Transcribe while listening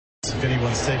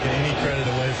anyone's taking any credit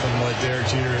away from what Derek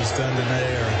Jeter has done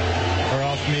today or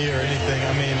off me or anything.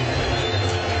 I mean,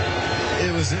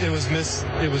 it was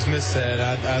missaid.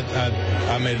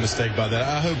 I made a mistake by that.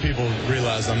 I hope people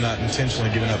realize I'm not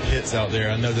intentionally giving up hits out there.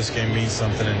 I know this game means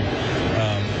something,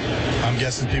 and I'm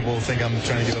guessing people will think I'm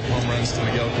trying to give up home runs to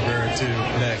Miguel Cabrera too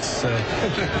next. So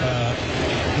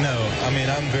no, I mean,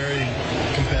 I'm very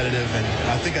competitive, and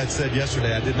I think I said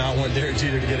yesterday I did not want Derek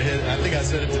Jeter to get a hit. I think I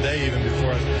said it today even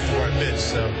before I pitched.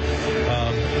 So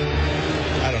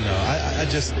I don't know. I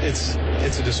just it's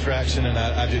a distraction, and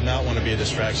I do not want to be a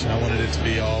distraction. I wanted it to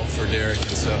be all for Derek,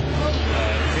 and so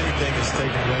if anything is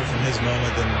taken away from his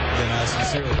moment, then I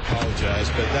sincerely apologize.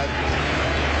 But that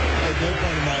at no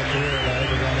point in my career have I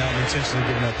ever gone out and intentionally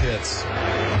given up hits.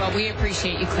 Well, we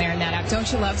appreciate you clearing that up.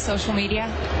 Don't you love social media?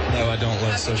 No, I don't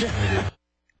love social media.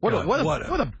 What a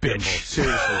bitch.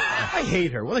 Seriously. I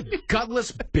hate her. What a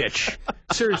gutless bitch.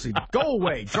 Seriously, go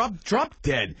away. Drop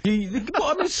dead. I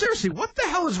mean, seriously, what the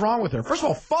hell is wrong with her? First of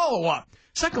all, follow up.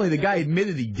 Secondly, the guy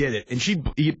admitted he did it, and he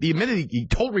admitted he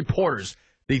told reporters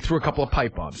that he threw a couple of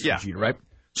pipe bombs. Yeah. Jeter, right?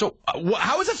 So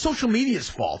how is that social media's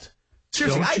fault?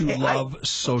 Seriously, Don't you love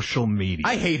social media?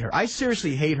 I hate her. I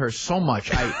seriously hate her so much.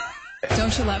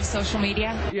 Don't you love social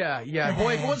media? Yeah.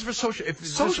 Boy, if it wasn't for social...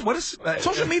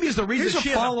 social media is the reason she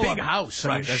has a big house.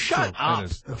 Right, shut up.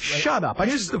 Shut up. I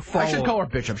should call her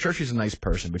bitch. I'm sure she's a nice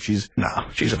person, but she's a I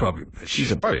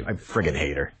friggin'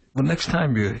 hate her. Well, next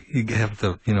time you have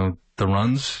the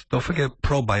runs, don't forget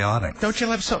probiotics. Don't you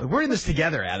love we're in this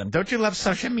together, Adam. Don't you love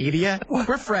social media? What?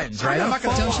 We're friends, right?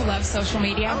 Don't you love social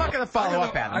media? I'm not going to follow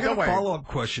up, Adam. I got a follow-up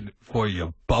question for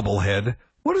you, bubblehead.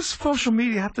 What does social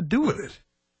media have to do with it?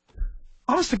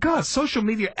 Honest to God, social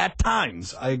media at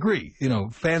times, I agree,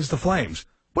 fans to flames.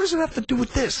 What does it have to do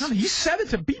with this? He said it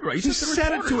to beat right. He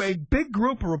said it to a big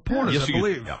group of reporters, Yes, I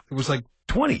believe. Yeah. It was like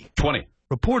 20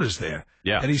 reporters there.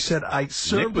 Yeah. And he said, I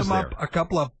served them up a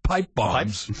couple of pipe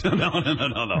bombs. No.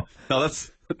 No,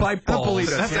 that's pipe bombs.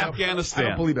 That's Afghanistan. I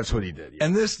don't believe that's what he did. Yeah.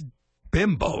 And this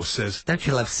bimbo says, don't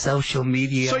you love social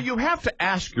media? So you have to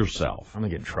ask yourself. I'm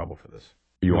going to get in trouble for this.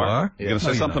 You are? Yeah. You're going to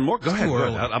say something more? Go ahead.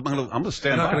 I'm going to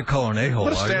stand back. You're not going to call her an a-hole,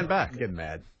 I'm going to stand you? back. I'm getting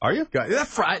mad. Are you?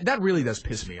 That really does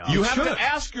piss me off. You have to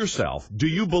ask yourself, do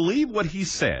you believe what he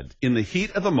said in the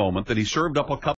heat of the moment that he served up a couple